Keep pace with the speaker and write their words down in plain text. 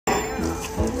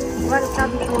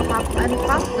Welcome to Huff and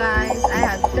Puff, guys. I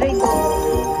have 3 gold.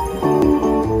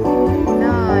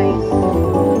 Nice.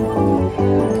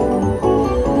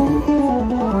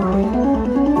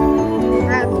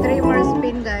 I have 3 more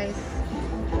spin, guys.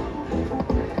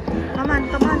 Come on,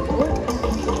 come on.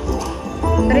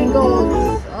 Oops. 3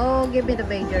 golds. Oh, give me the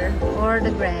major or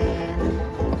the grand.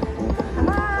 Come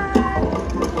on.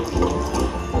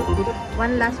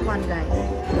 One last one, guys.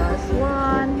 Last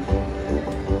one.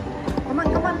 Come on,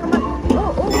 come on, come on.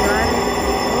 Oh, oh, God.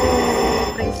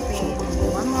 Oh, praise spin.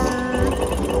 One more.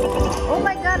 Oh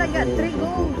my God, I got 3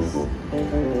 golds.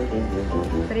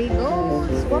 3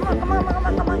 golds. One more, come on, come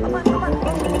on, come on, come on, come on.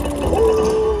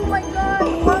 Oh my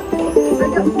God. One. I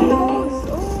got 4 golds.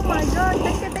 Oh my God.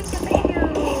 Thank you, thank you, thank you.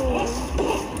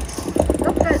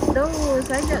 Look at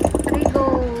those. I got 3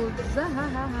 golds.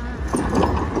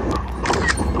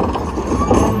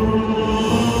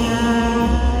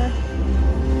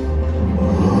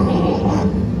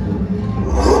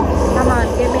 Come on,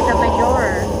 give me the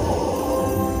major.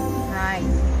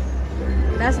 Nice.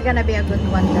 That's gonna be a good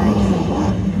one, guys.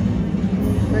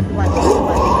 Good one, good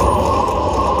one.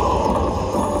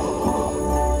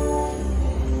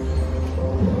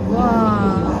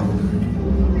 Wow.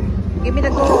 Give me the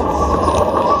golds.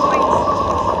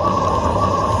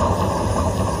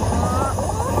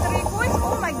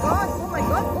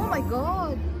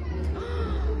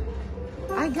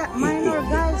 I got minor,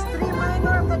 guys. 3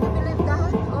 minor. Can you believe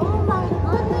that? Oh my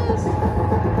goodness.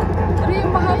 3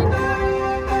 minor.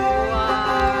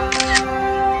 Wow.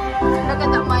 Look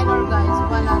at the minor, guys.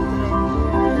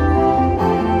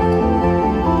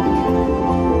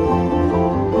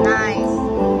 100. Nice.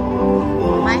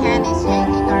 My hand is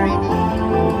shaking already.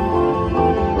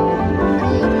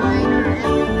 3 minor.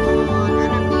 Everyone.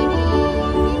 And a mini.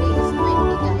 Mini is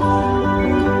 20, guys.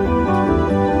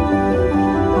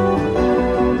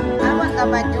 The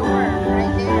major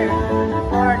right there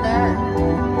or there.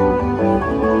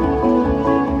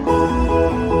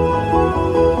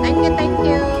 Thank you, thank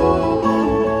you.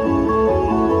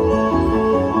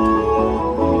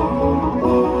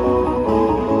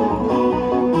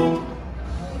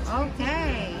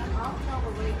 Okay.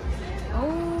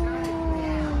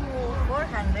 Oh,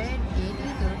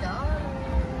 $482.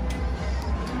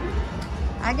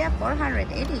 I got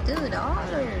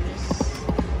 $482.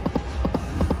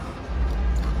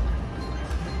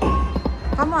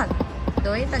 Come on,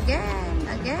 do it again,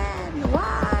 again.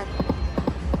 What?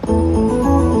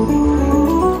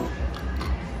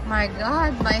 My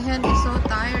God, my hand is so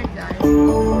tired, guys.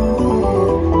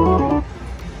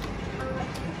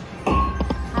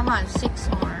 Come on, 6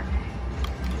 more.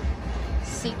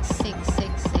 6, 6,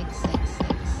 6, 6, 6, 6.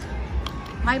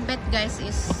 My bet, guys,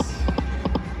 is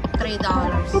 $3.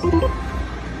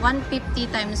 150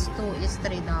 times 2 is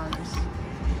 $3.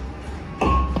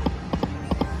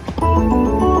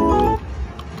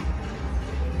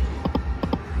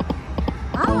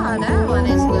 Ah, that one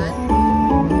is good.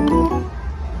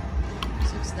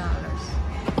 $6.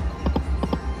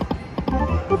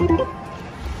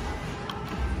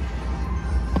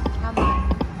 Come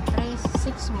on. Raise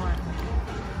 6 more.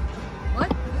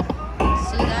 What?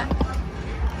 See that?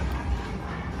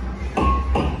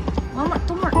 1 more,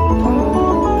 2 more.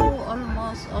 Oh,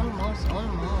 almost, almost,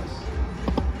 almost.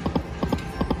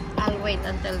 I'll wait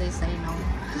until they say no.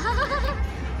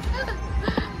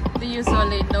 They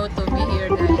usually know to me here,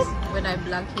 guys, when I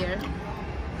vlog here.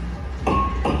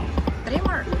 3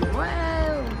 more.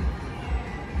 Wow.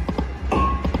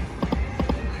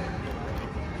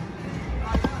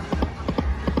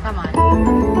 Come on.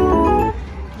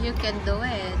 You can do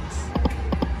it.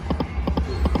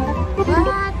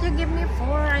 What? You give me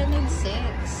 4. I need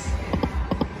 6.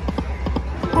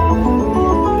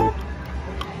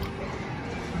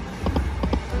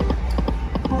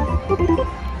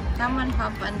 Come on,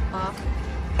 Huff and Puff.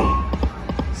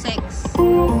 6.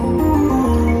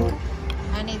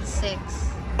 I need 6.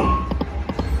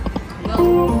 Go.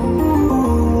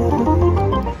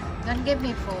 Don't give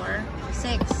me 4.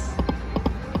 6.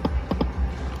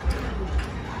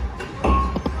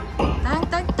 Tank,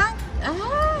 tank, tank.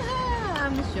 Ah,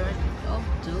 I'm short of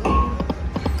 2.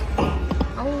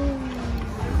 Oh.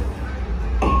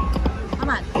 Come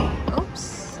on. Oops.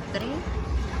 3.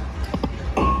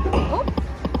 Oh.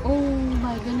 Oh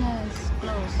my goodness.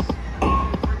 Close.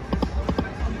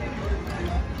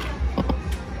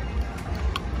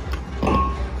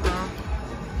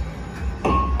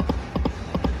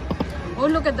 Oh,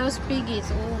 look at those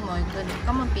piggies. Oh my goodness.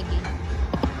 Come on, piggy.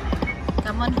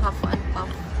 Come on, Huff and Puff.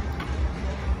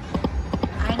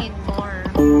 I need more.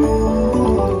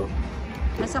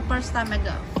 That's the first time I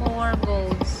got 4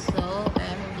 golds. So,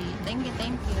 MD. Thank you,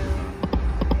 thank you.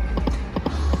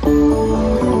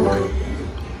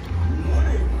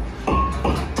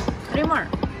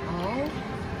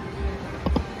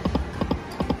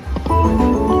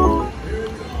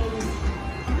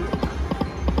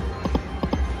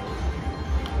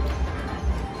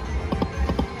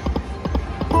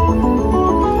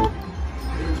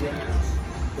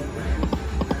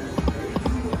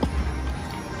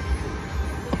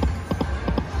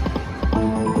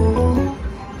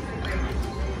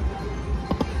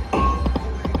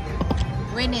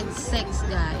 We need 6,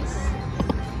 guys.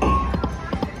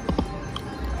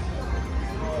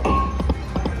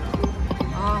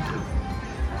 Oh.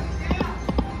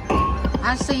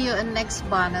 I'll see you in next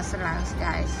bonus rounds,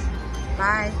 guys.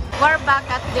 Bye. We're back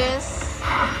at this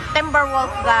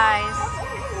Timberwolf, guys.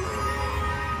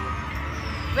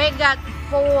 We got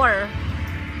 4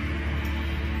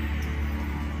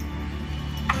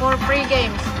 free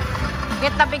games.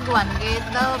 Get the big one. Get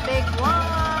the big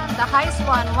one. The highest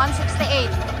one,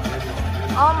 168.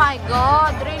 Oh my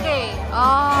god, really?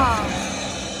 Oh.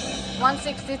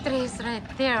 163 is right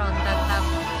there on the top.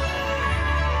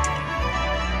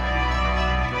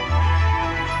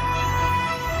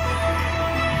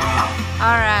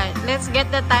 Alright, let's get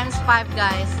the times 5,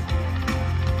 guys.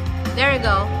 There you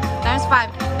go. Times 5.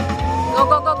 Go,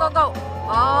 go, go, go, go.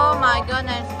 Oh my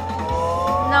goodness.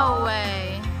 No way.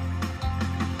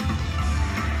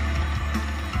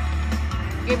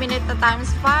 Give me it the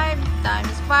times 5,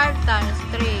 times 5, times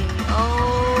 3.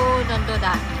 Oh, don't do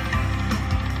that.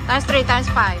 Times 3, times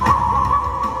 5.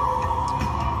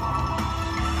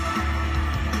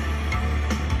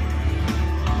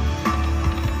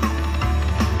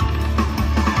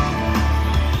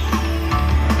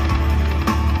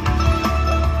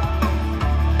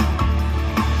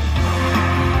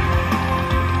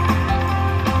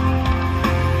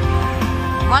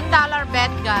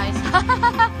 bet, guys.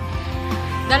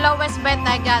 The lowest bet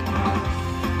I got.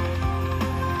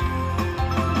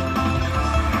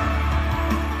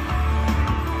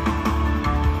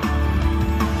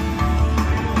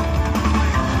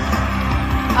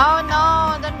 Oh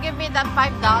no, don't give me that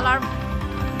 $5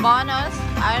 bonus.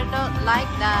 I don't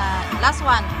like that. Last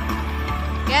one.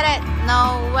 Get it?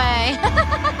 No way.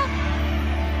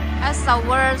 That's the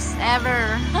worst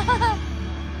ever.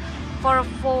 For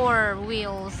 4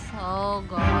 wheels. Oh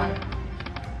god.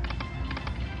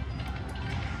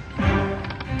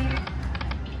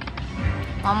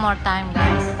 One more time,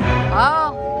 guys.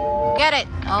 Oh, get it.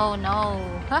 Oh no.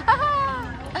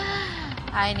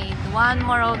 I need 1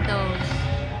 more of those.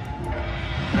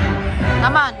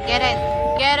 Come on, get it.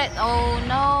 Get it. Oh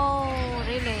no,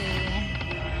 really.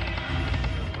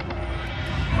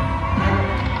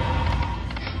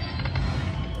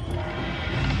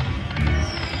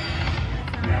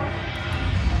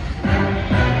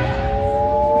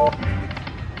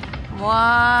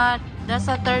 What? That's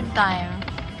the 3rd time.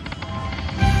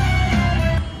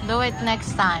 Do it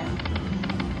next time.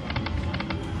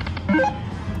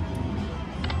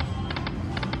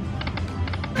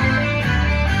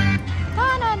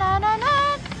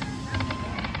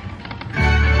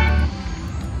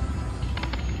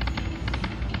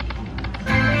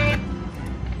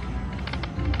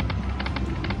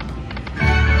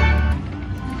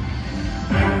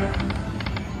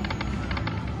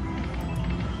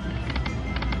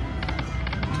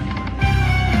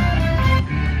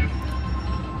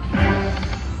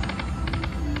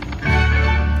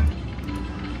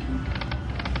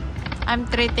 I'm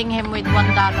treating him with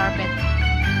 $1 bet.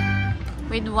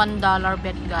 With $1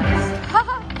 bet, guys.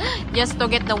 Just to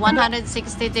get the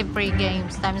 160 free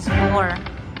games times 4.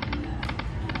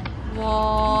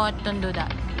 What? Don't do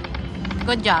that.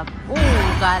 Good job. Ooh,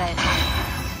 got it.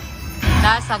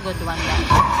 That's a good one,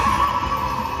 guys.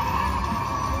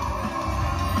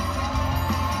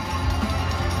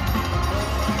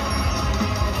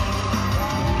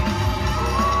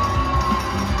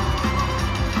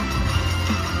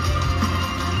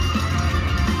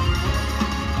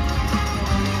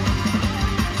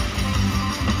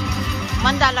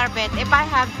 $1 bet. If I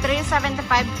have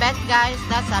 375 bet, guys,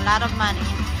 that's a lot of money.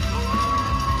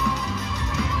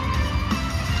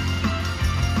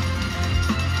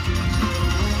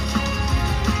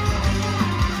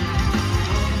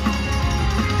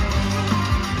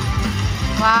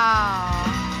 Wow.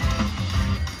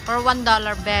 For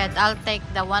 $1 bet, I'll take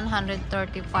the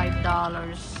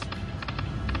 $135.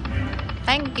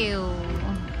 Thank you.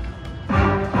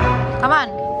 Come on.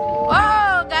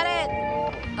 Whoa, got it.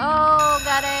 Oh,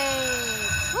 got it.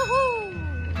 Woohoo.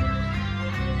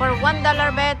 For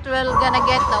 $1 bet, we're gonna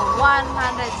get the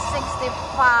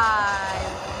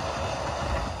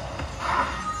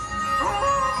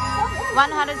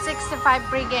 165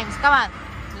 free games. Come on.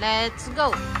 Let's go.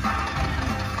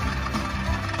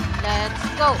 Let's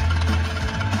go.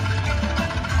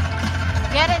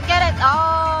 Get it, get it.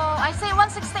 Oh, I say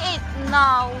 168.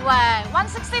 No way.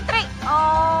 163.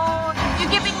 Oh, you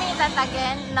giving me that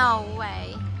again? No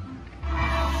way.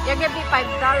 You're giving me $5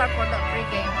 for the free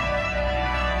game.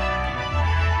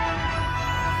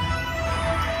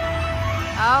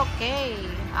 Okay,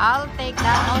 I'll take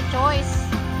that. No choice.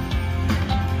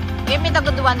 Give me the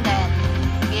good one then.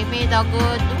 Give me the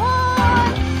good one.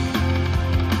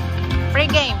 Free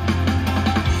game.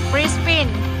 Free spin.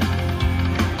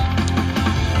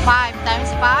 5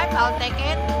 times 5. I'll take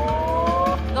it.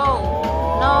 Go.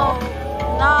 No.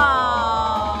 No.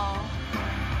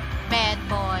 Bad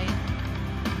boy.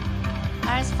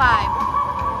 Times 5.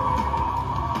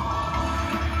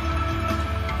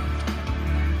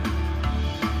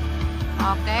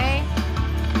 Okay.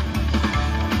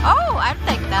 Oh, I'll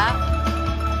take that.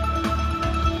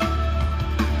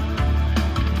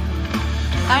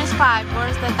 Times 5.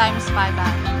 Where's the times 5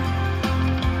 at?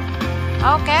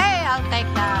 Okay, I'll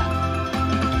take that.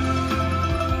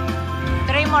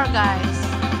 3 more, guys.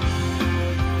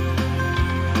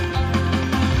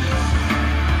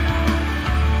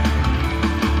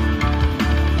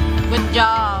 Good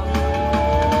job.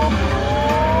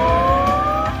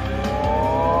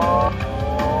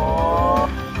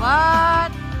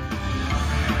 What?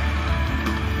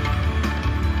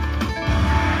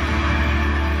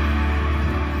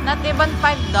 Not even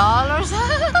 $5?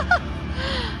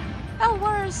 The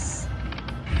worst.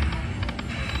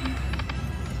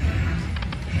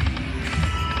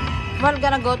 We're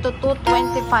gonna go to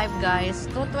 225, guys.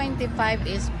 225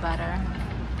 is better.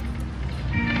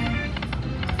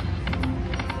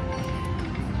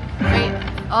 Wait.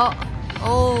 Oh,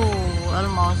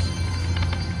 almost.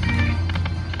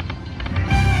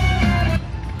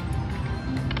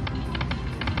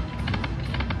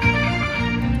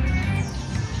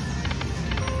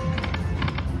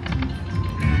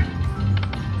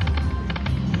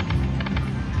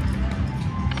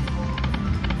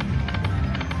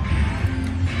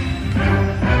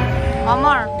 One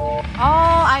more.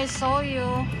 Oh, I saw you.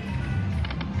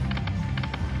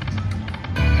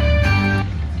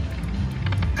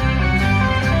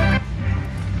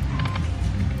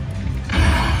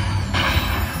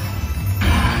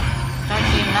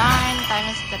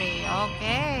 Times 3.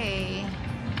 Okay.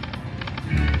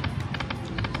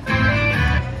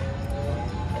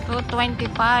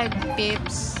 225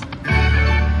 pips.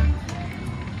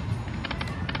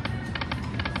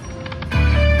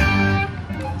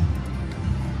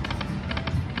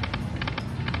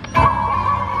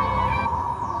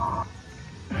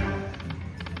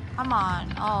 Come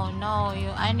on. Oh no,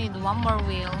 I need one more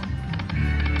wheel.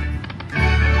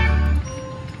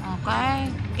 Okay.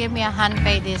 Give me a hand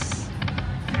pay this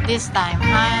time.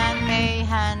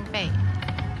 Hand pay.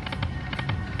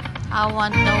 I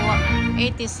want the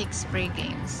 86 free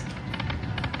games.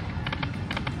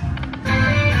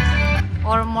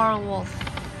 Or more wolf.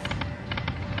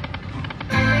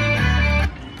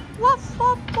 Woof,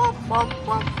 woof, woof, woof,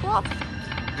 woof, woof.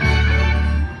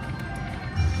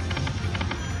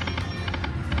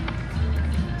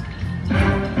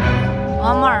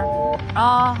 One more.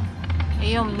 Oh,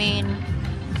 you mean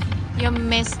you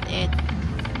missed it.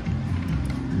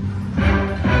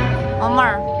 One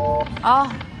more. Oh,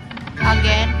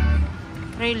 again?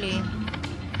 Really?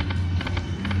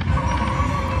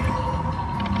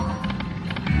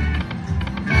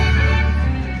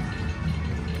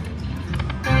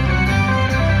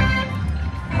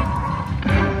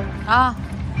 Ah.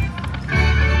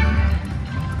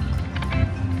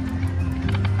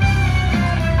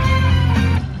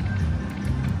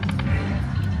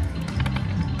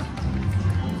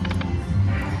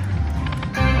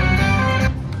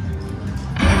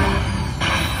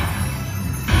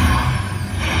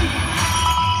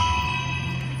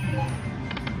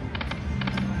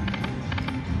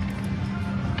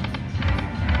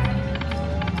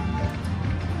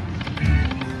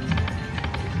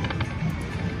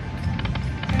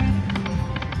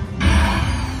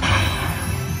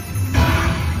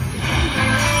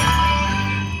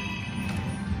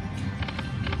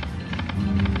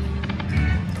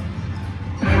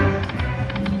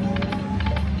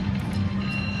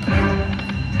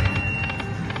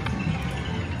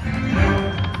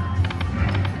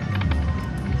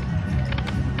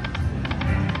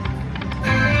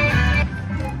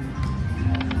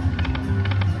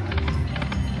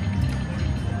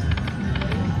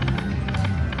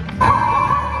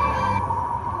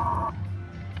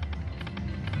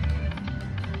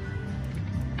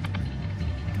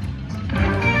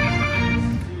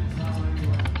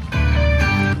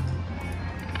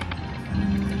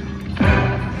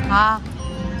 Ah.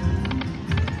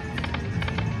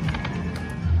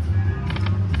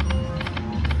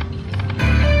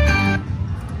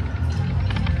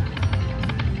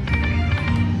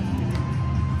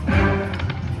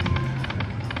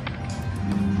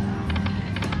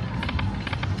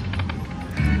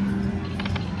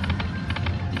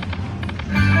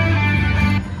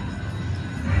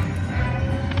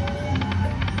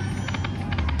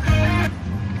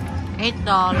 $8.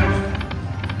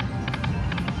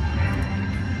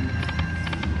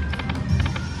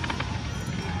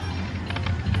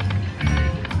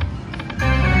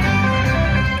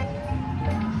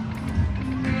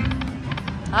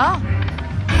 Oh,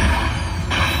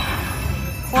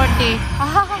 40.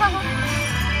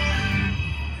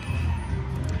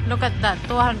 Look at that,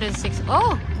 206.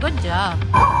 Oh, good job.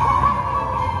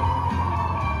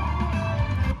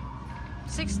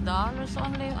 $6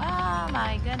 only. Ah,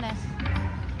 my goodness.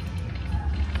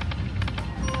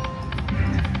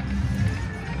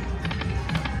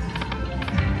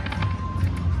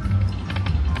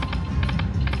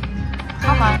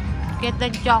 Come on, get the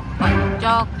jackpot,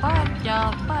 jackpot,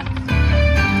 jackpot.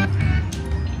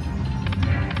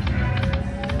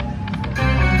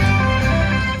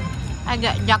 I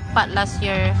got jackpot last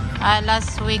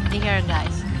week here,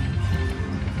 guys.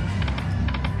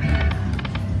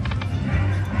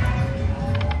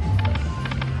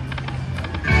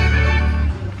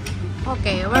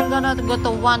 Okay, we're gonna go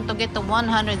to 1 to get to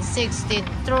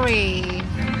 163.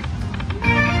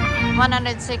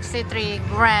 163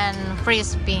 grand free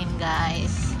spin,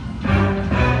 guys.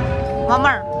 One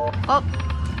more. Oh,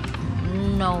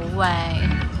 no way.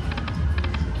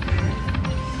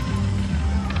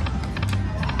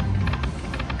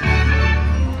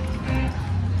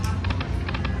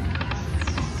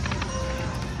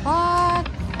 What?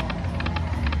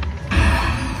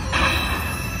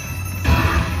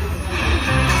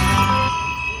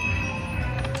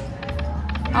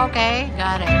 Okay,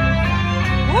 got it.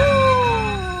 Woo!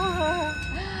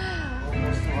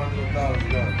 Almost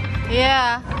 $200,000.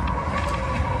 Yeah.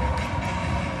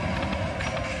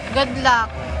 Good luck.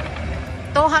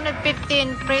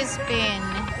 215 free spin.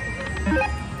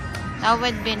 That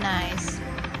would be nice.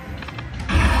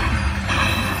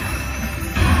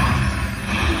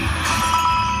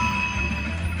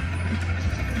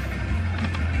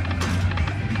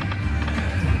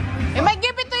 It might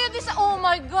give it to you this. Oh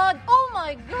my god. Oh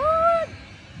my god.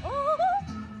 Oh,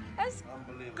 that's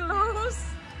close.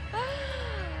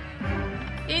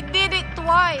 It did it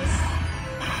twice.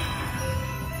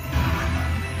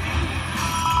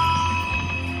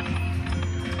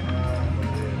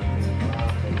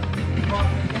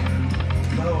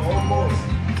 No, almost.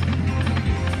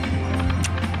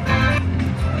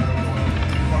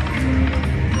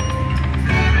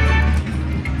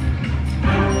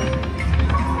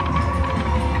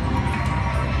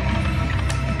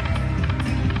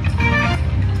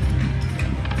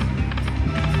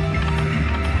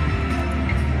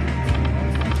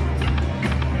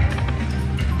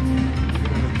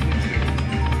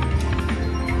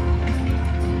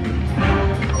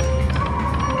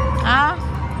 Ah.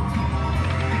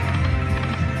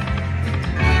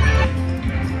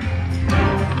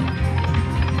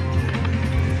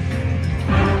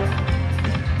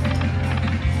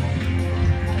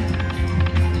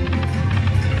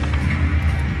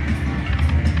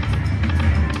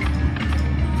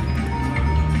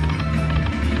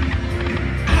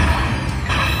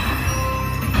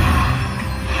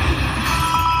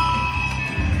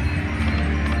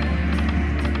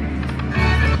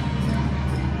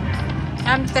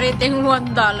 I'm treating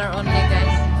 $1 only,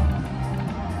 guys.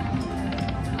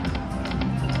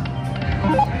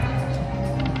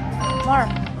 More.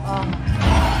 Oh.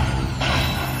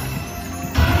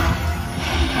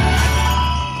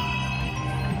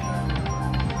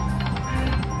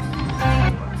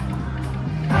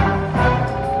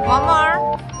 One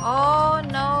more. Oh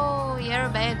no, you're a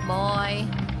bad boy.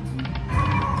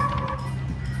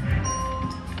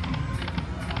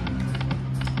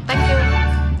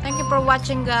 Thank you for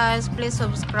watching, guys. Please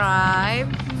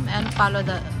subscribe and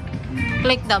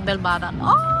click the bell button.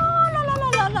 Oh, la la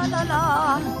la la la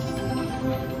la.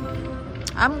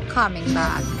 I'm coming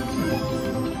back.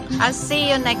 I'll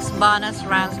see you next bonus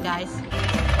rounds, guys.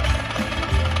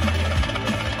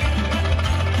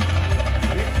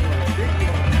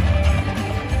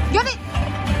 Get it!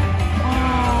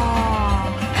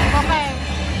 Oh, okay.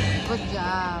 Good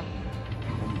job.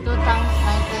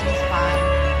 2019 is fine.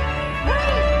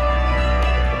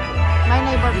 My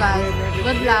neighbor, guys.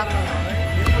 Good luck.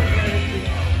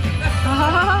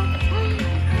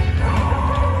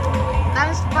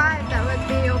 Times 5, that would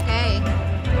be okay.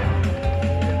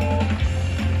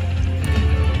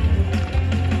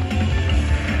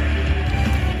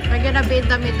 We're gonna be in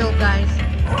the middle, guys.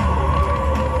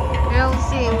 You'll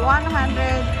see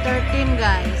 113,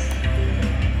 guys.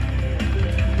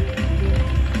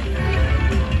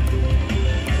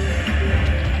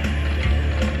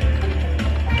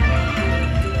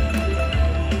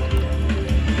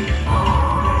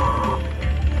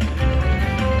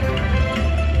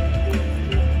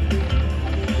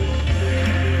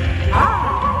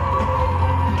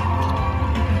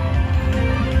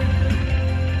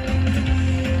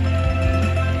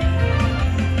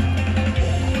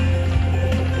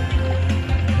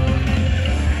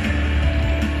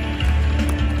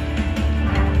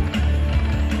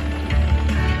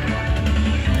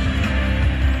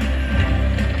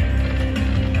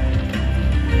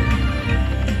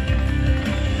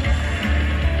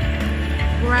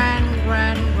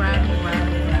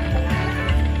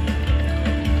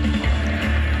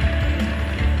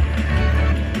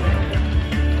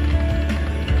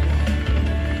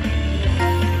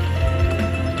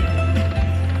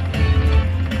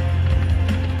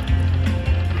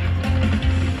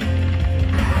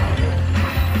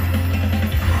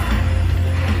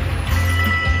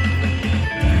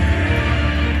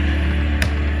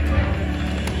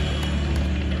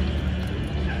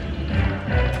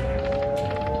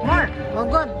 Oh,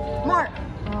 good. More.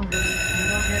 Oh.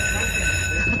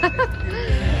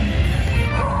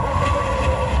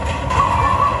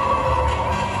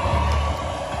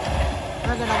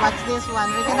 We're gonna watch this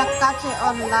one. We're gonna catch it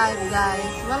on live, guys.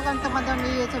 Welcome to Madam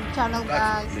YouTube channel,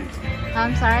 guys.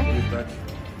 I'm sorry?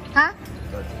 Huh?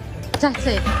 Touch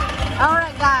it.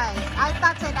 Alright, guys. I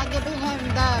touch it. I give him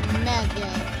the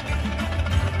magic.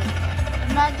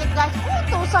 Magic, guys.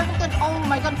 Oh, 217. Oh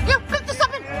my god. You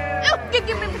 57. Oh, give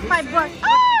me my bird.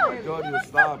 Oh! God, you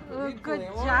stop. Oh, good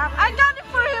job. I got it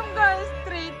for him, guys.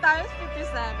 3 times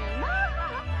 57.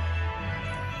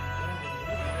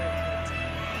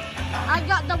 I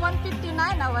got the 159.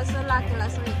 I was so lucky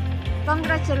last week.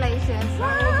 Congratulations.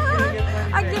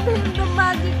 I give him the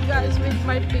magic, guys, with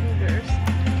my fingers.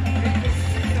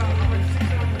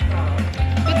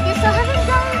 57,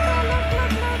 guys.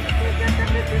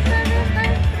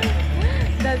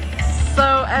 That's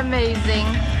so amazing.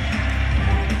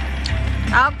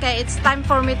 Okay, it's time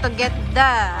for me to get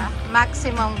the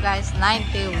maximum, guys.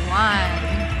 91.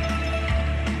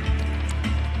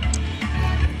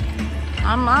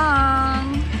 Come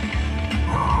on.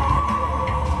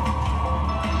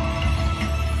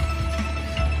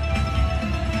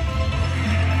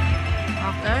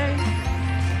 Okay.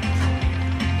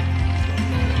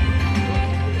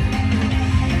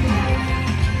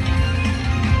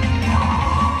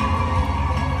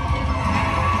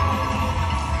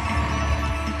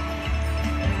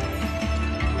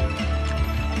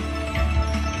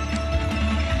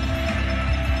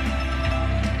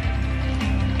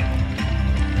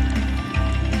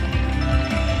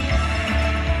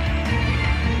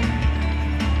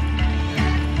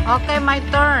 Okay, my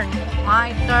turn.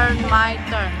 My turn.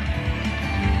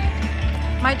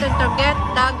 My turn to get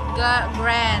the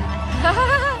grand.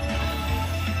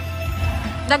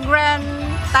 The grand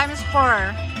times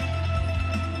 4.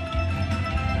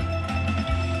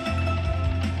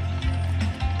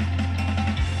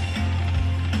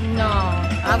 No,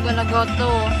 I'm gonna go to.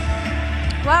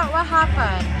 What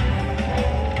happened?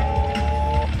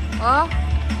 Oh.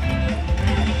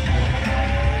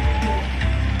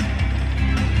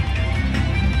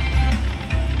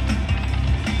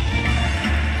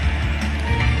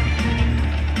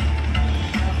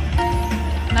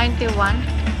 $91.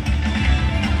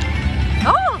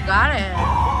 Oh, got it.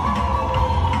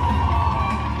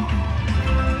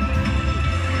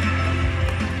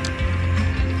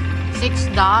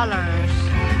 $6.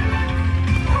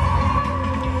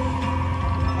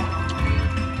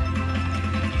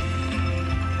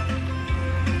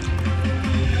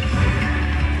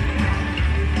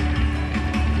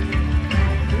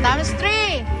 Times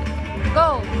 3.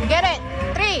 Go, get it.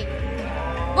 3.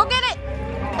 Go get it.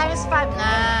 Times 5.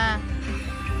 Nah.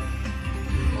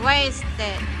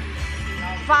 Wasted.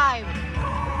 5.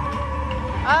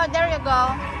 Oh, there you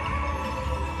go.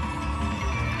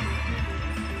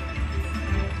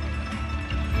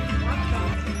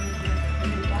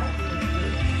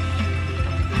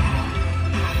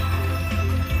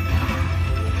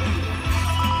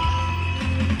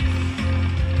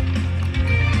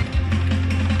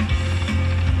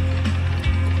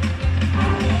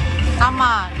 Come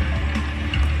on.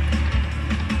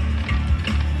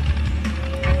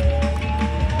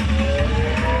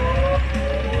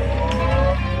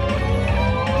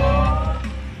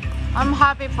 I'm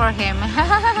happy for him.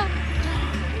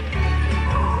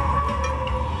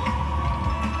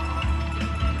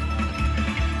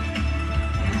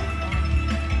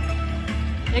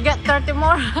 You get 30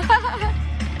 more.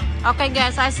 Okay,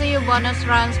 guys, I see you bonus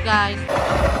runs, guys.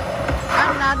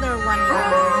 Another one,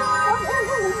 guys.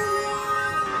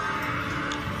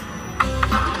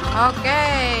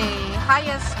 Okay,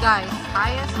 highest, guys.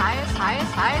 Highest.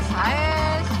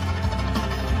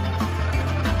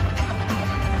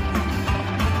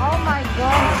 Oh my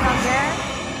gosh, again?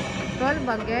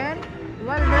 12 again?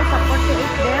 Well, there's a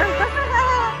 48 there.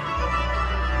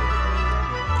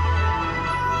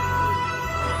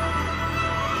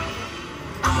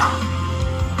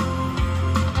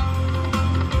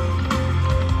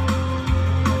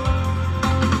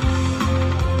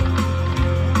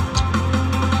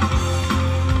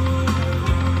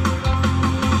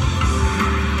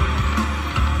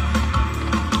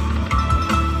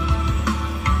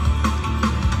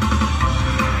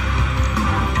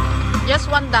 Just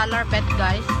 $1 bet,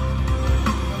 guys.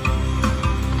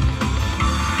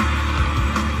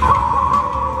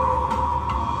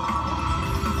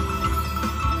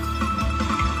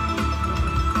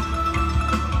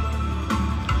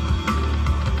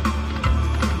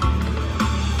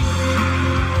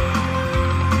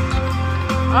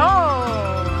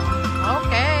 Oh,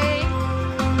 okay.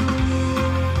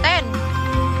 10.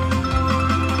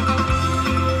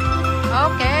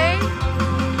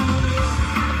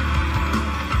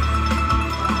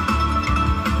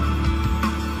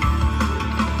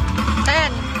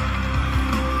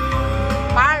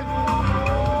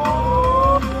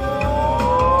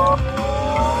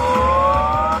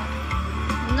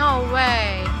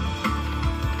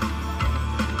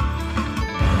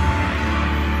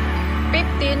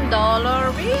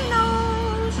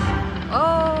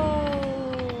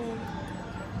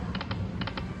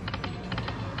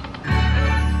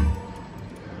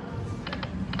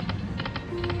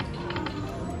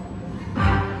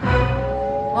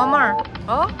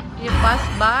 Pass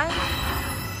by.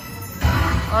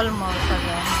 Almost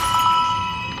again.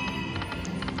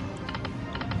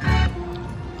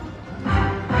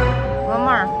 One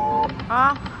more.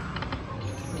 Ah.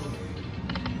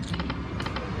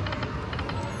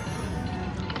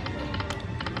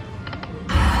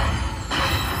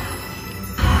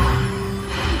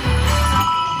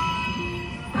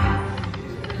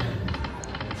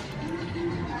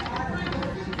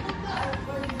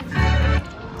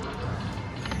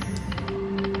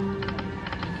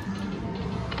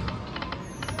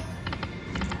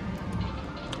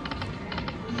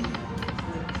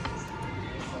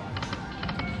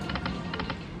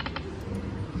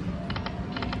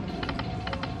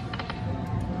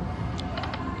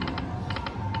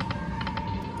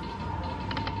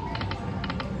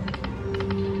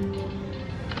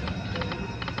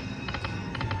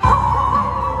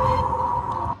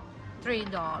 $3.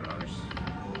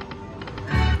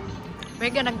 We're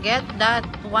gonna get that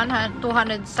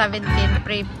 217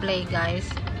 pre-play, guys.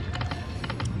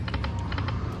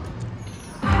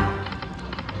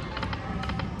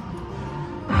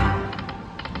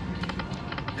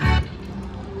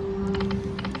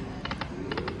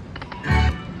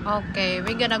 Okay,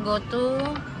 we're gonna go to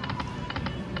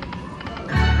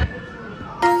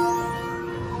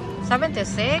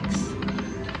 76.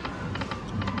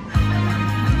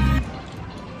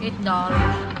 $8.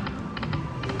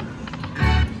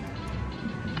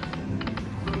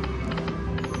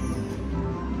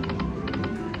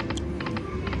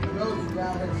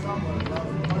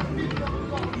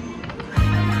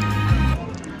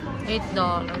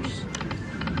 $8.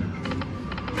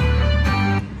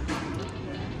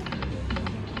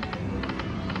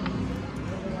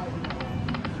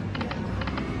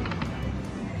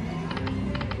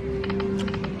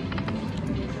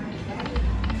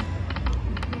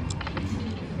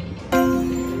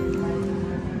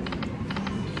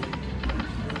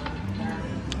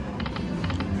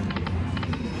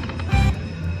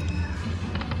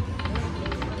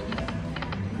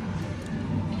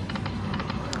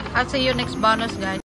 I'll see you next bonus, guys.